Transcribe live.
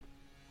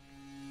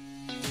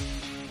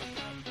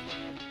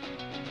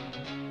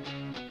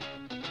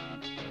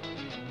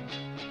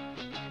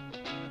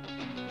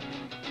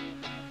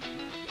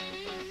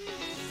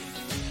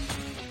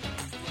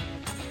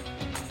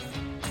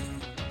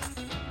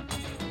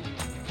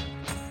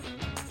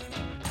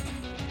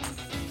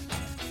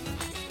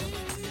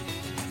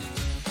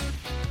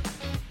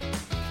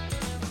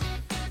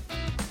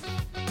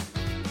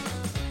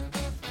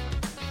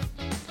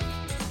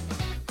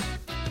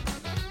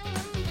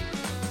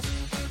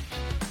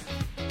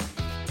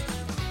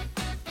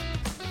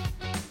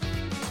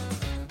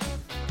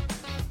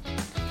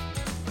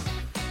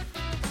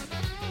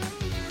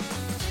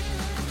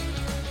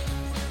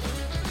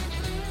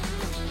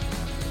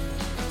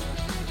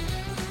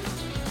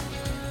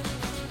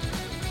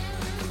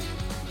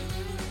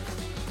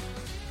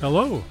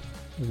Hello,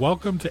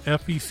 welcome to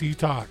FEC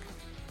Talk.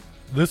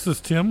 This is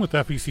Tim with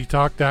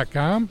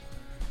FECTalk.com.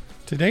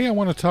 Today I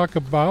want to talk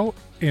about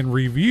and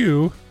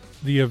review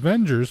the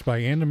Avengers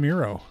by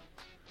Andamiro.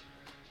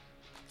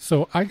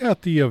 So I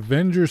got the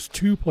Avengers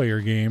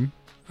 2-player game.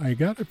 I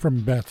got it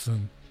from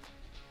Betson.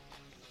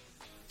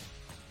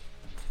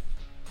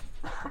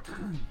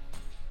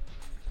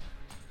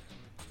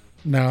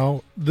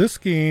 Now, this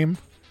game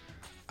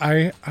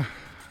I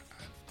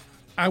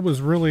was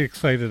really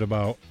excited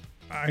about.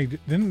 I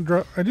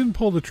didn't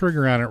pull the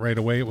trigger on it right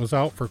away. It was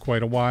out for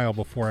quite a while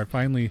before I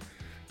finally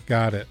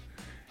got it.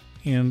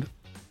 And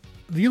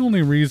the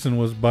only reason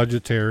was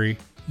budgetary.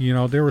 You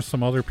know, there were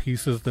some other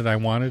pieces that I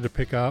wanted to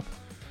pick up,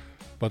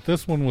 but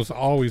this one was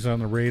always on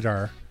the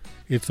radar.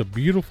 It's a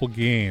beautiful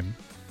game,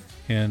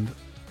 and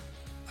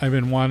I've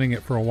been wanting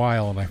it for a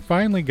while, and I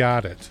finally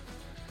got it.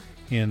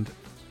 And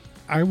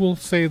I will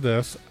say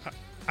this,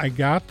 I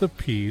got the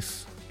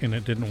piece, and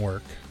it didn't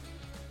work.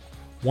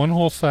 One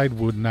whole side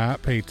would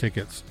not pay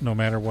tickets, no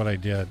matter what I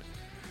did.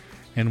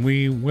 And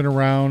we went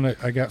around,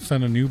 I got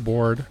sent a new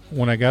board.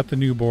 When I got the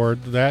new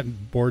board,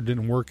 that board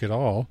didn't work at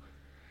all.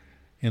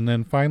 And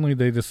then finally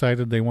they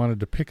decided they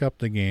wanted to pick up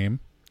the game.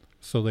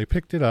 So they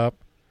picked it up,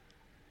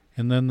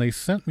 and then they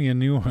sent me a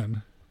new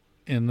one.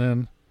 And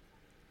then,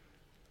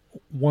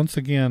 once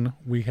again,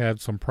 we had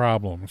some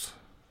problems.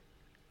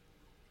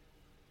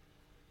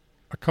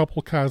 A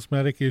couple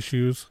cosmetic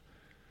issues,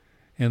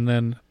 and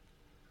then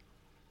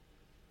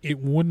it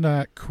would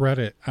not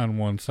credit on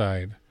one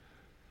side.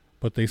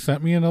 But they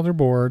sent me another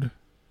board,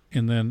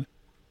 and then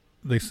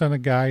they sent a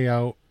guy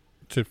out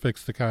to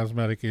fix the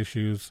cosmetic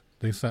issues.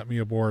 They sent me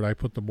a board. I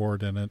put the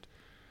board in it,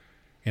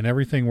 and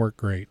everything worked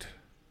great.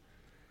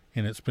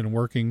 And it's been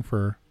working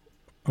for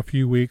a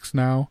few weeks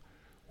now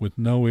with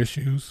no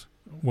issues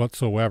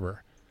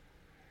whatsoever.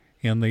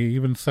 And they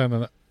even sent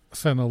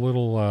a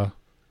little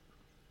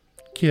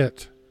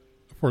kit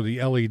for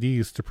the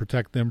LEDs to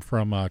protect them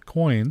from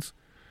coins,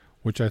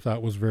 which I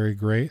thought was very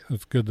great.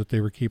 It's good that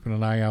they were keeping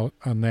an eye out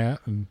on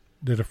that and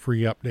did a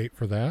free update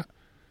for that.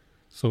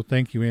 So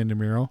thank you,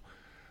 Andamiro.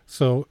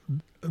 So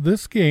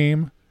this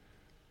game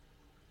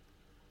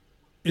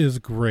is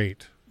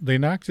great. They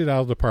knocked it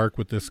out of the park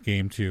with this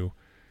game too.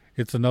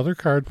 It's another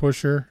card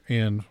pusher,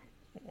 and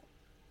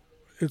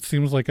it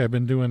seems like I've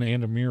been doing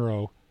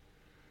Andamiro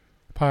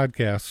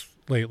podcasts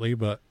lately,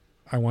 but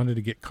I wanted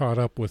to get caught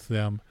up with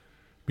them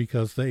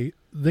because they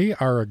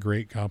are a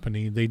great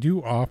company. They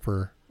do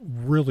offer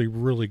really,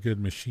 really good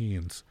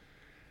machines,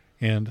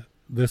 and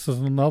this is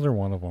another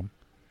one of them,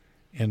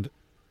 and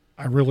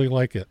I really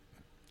like it.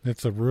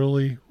 It's a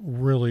really,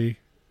 really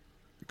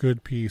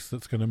good piece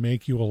that's going to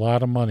make you a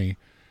lot of money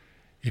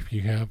if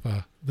you have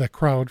the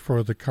crowd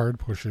for the card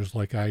pushers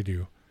like I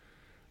do.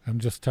 I'm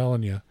just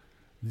telling you,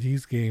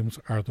 these games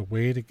are the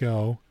way to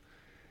go,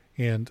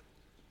 and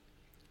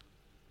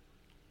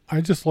I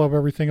just love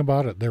everything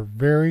about it. They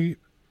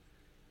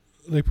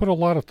put a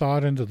lot of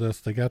thought into this.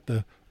 They got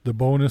the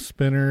bonus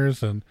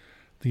spinners and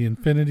the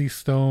infinity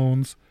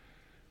stones.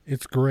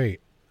 It's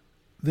great.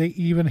 They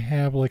even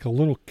have like a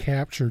little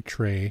capture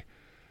tray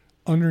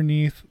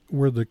underneath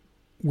where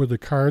the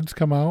cards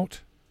come out,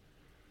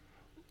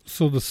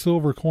 so the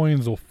silver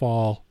coins will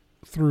fall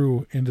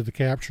through into the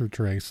capture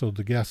tray, so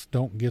the guests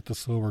don't get the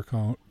silver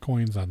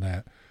coins on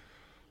that.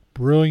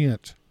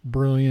 Brilliant,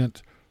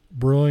 brilliant,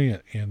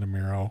 brilliant,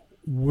 Andamiro.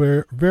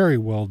 Very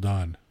well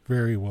done.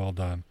 Very well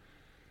done.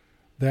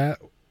 That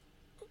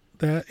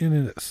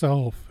in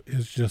itself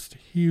is just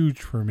huge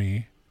for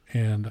me,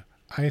 and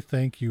I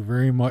thank you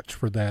very much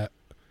for that,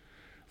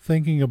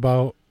 thinking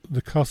about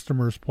the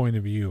customer's point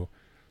of view.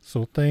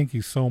 So thank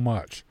you so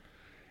much.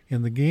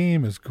 And the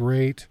game is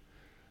great.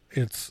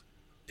 It's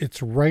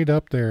right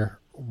up there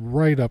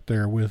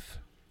with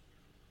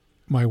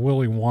my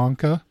Willy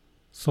Wonka,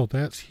 so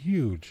that's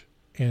huge,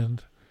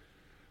 and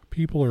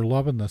people are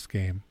loving this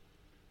game.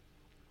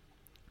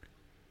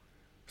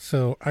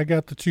 So I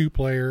got the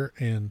 2-player,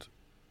 and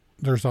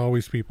there's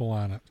always people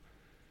on it.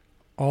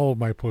 All of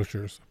my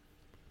pushers.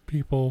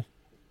 People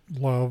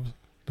love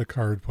the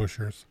card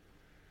pushers.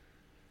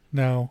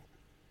 Now,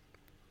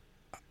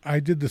 I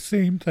did the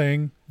same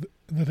thing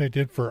that I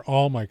did for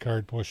all my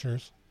card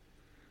pushers.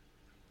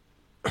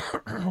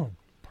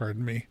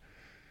 Pardon me.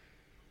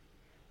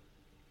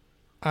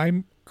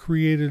 I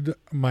created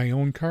my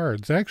own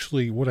cards.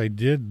 Actually, what I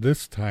did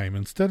this time,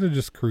 instead of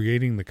just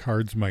creating the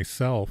cards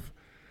myself,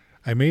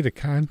 I made a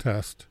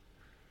contest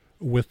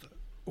with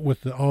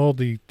all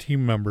the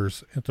team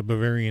members at the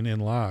Bavarian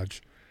Inn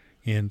Lodge,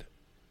 and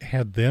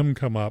had them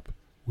come up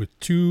with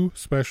 2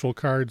 special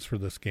cards for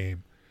this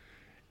game.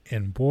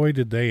 And boy,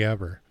 did they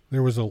ever.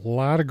 There was a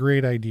lot of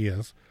great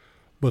ideas,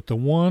 but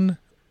the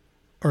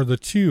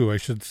 2, I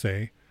should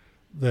say,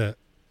 that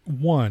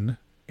won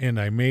and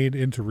I made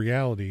into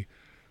reality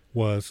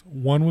was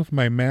one with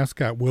my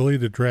mascot Willie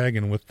the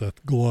Dragon with the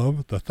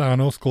glove, the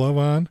Thanos glove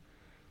on.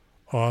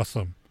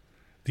 Awesome.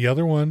 The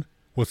other one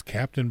was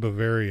Captain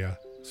Bavaria,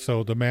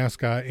 so the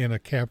mascot in a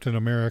Captain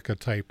America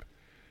type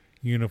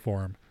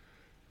uniform.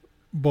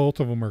 Both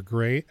of them are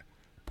great.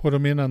 Put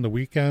them in on the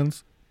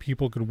weekends.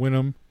 people could win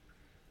them,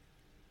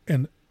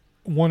 and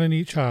one in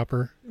each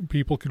hopper.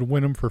 People could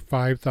win them for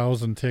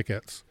 5,000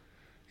 tickets,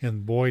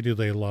 and boy, do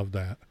they love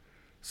that.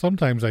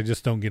 Sometimes I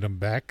just don't get them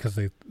back because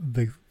they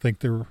think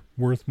they're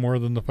worth more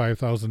than the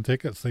 5,000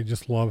 tickets. They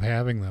just love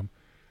having them,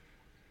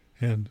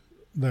 and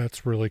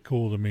that's really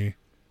cool to me.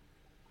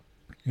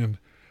 And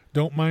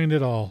don't mind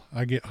at all.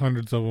 I get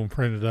hundreds of them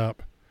printed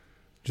up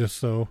just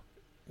so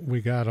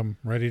we got them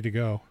ready to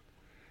go.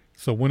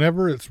 So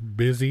whenever it's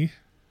busy,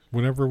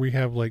 whenever we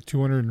have like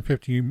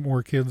 250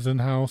 more kids in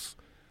house,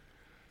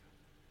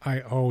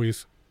 I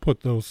always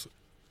put those.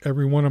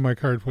 Every one of my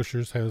card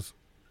pushers has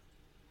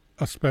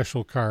a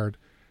special card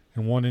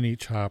and one in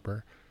each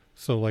hopper.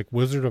 So like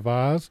Wizard of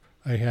Oz,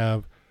 I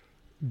have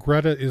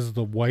Greta is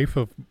the wife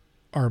of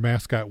our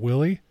mascot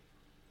Willie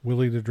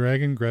the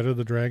dragon, Greta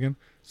the dragon.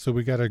 So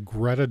we got a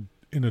Greta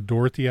in a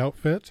Dorothy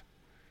outfit,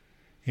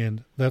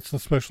 and that's the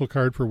special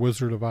card for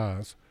Wizard of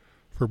Oz.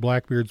 For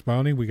Blackbeard's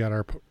Bounty, we got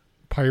our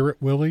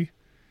Pirate Willie.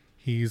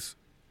 He's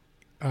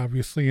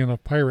obviously in a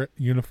pirate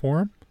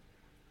uniform.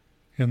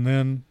 And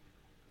then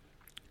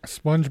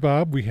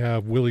SpongeBob, we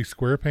have Willie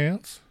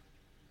Squarepants.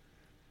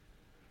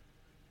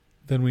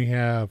 Then we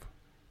have,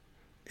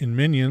 in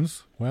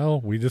Minions, well,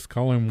 we just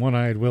call him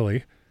One-Eyed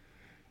Willie.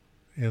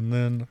 And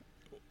then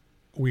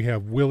we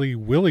have Willy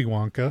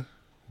Wonka.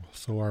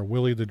 So our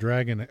Willie the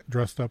Dragon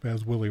dressed up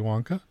as Willy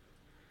Wonka.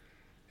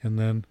 And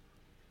then,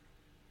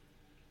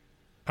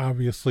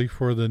 obviously,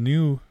 for the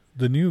new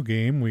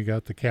game, we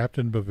got the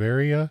Captain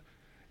Bavaria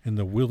and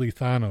the Willy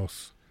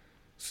Thanos.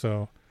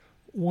 So,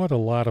 what a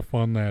lot of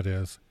fun that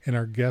is. And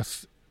our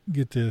guests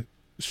get to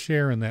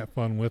share in that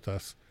fun with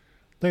us.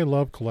 They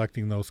love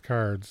collecting those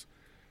cards.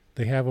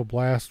 They have a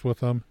blast with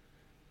them.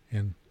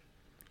 And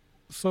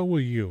so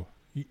will you.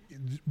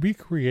 Be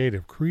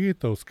creative.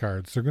 Create those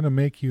cards. They're going to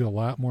make you a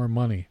lot more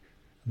money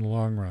in the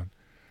long run.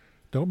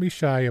 Don't be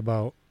shy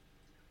about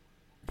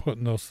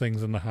putting those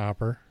things in the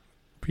hopper.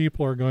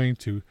 People are going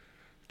to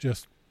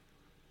just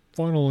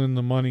funnel in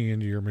the money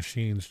into your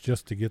machines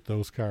just to get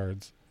those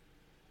cards.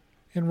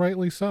 And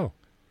rightly so.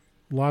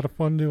 A lot of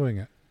fun doing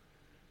it.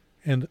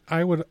 And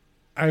I would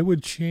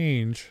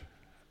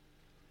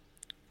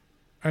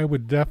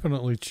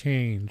definitely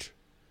change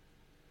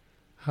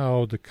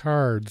how the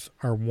cards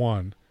are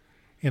won.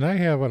 And I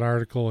have an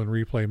article in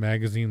Replay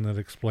Magazine that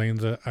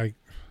explains it. I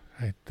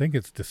think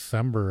it's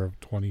December of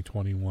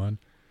 2021.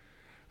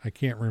 I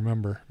can't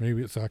remember.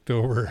 Maybe it's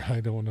October. I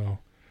don't know.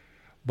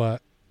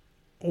 But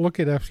look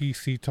at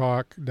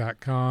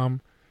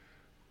FECTalk.com.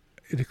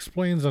 It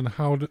explains on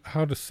how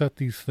to set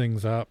these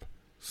things up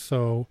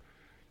so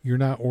you're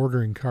not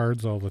ordering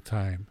cards all the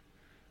time.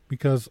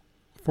 Because,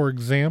 for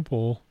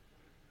example,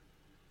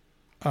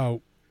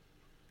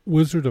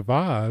 Wizard of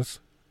Oz,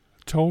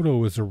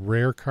 Toto is a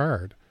rare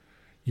card.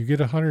 You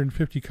get a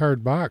 150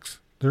 card box.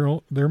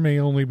 There may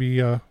only be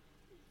 4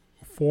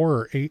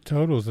 or 8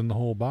 Totos in the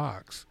whole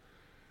box.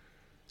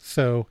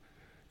 So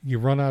you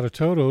run out of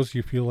Totos,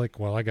 you feel like,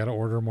 well, I got to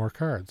order more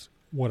cards.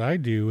 What I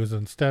do is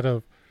instead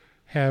of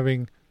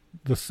having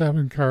the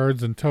 7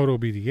 cards and Toto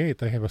be the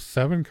 8th, I have a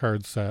 7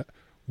 card set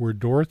where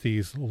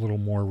Dorothy's a little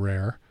more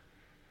rare.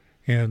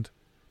 And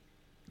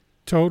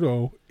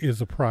Toto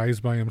is a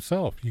prize by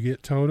himself. You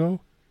get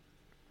Toto,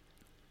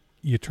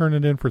 you turn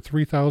it in for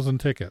 3,000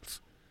 tickets.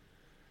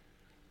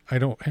 I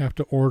don't have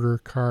to order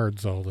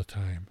cards all the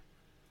time.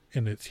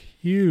 And it's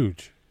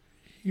huge,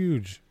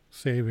 huge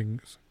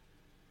savings.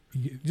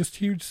 Just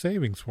huge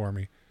savings for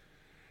me.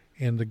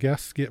 And the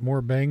guests get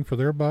more bang for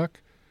their buck.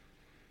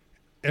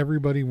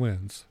 Everybody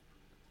wins.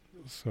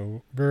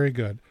 So, very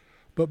good.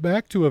 But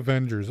back to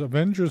Avengers.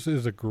 Avengers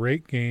is a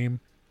great game.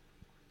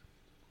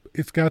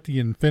 It's got the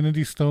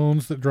Infinity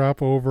Stones that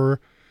drop over.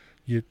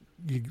 You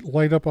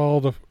light up all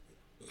the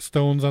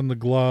stones on the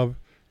glove.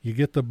 You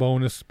get the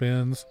bonus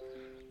spins.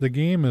 The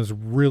game is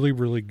really,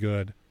 really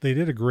good. They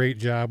did a great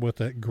job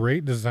with it.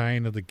 Great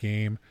design of the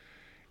game.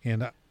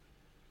 And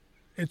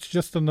it's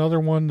just another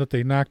one that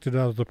they knocked it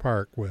out of the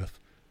park with.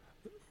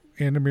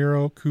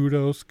 Andamiro,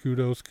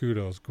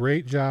 kudos.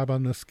 Great job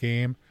on this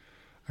game.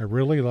 I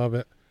really love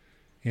it.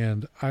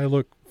 And I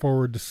look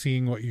forward to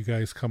seeing what you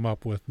guys come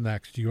up with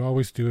next. You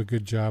always do a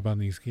good job on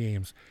these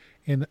games.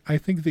 And I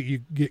think that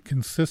you get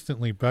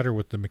consistently better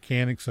with the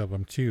mechanics of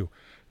them too.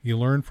 You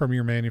learn from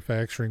your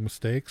manufacturing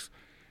mistakes.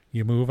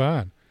 You move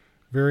on.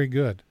 Very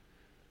good.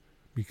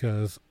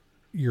 Because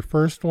your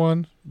first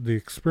one, the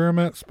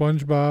experiment,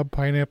 SpongeBob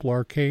Pineapple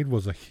Arcade,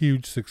 was a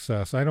huge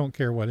success. I don't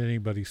care what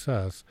anybody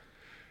says.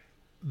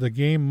 The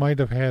game might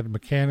have had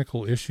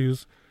mechanical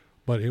issues,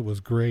 but it was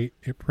great.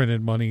 It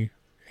printed money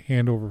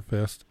hand over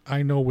fist.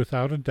 I know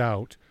without a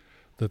doubt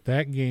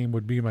that game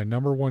would be my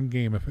number one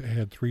game if it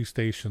had 3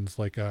 stations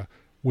like a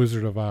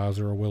Wizard of Oz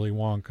or a Willy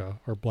Wonka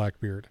or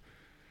Blackbeard.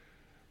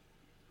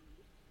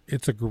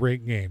 It's a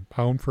great game.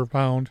 Pound for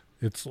pound,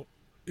 it's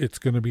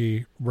going to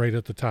be right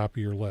at the top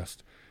of your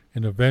list.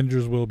 And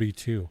Avengers will be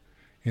too.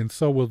 And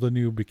so will the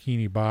new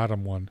Bikini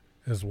Bottom one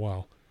as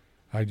well.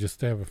 I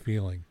just have a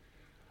feeling.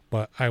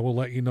 But I will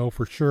let you know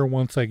for sure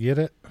once I get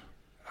it.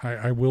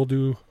 I will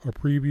do a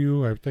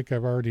preview. I think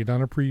I've already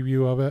done a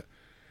preview of it,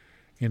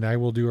 and I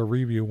will do a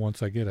review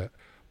once I get it.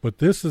 But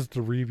this is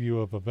the review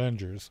of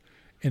Avengers,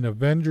 and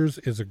Avengers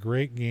is a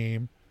great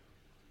game,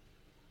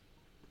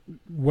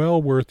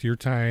 well worth your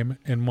time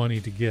and money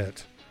to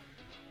get.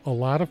 A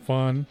lot of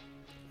fun,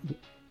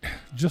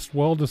 just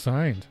well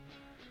designed.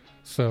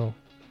 So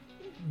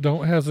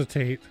don't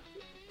hesitate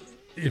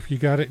if you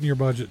got it in your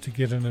budget to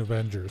get an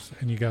Avengers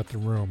and you got the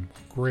room.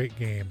 Great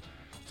game.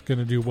 It's going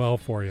to do well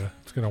for you.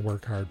 It's going to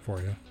work hard for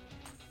you.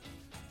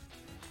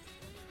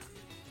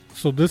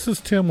 So this is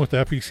Tim with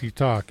FEC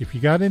Talk. If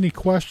you got any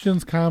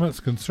questions,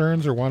 comments,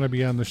 concerns, or want to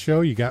be on the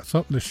show, you got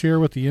something to share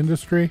with the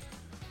industry,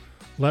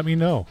 let me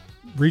know.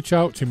 Reach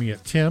out to me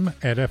at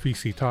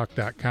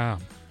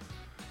tim@fectalk.com.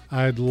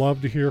 I'd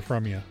love to hear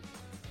from you.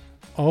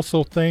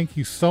 Also, thank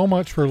you so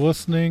much for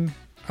listening.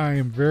 I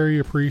am very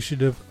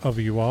appreciative of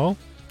you all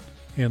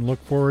and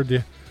look forward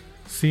to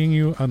seeing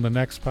you on the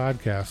next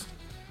podcast.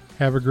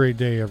 Have a great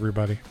day,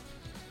 everybody.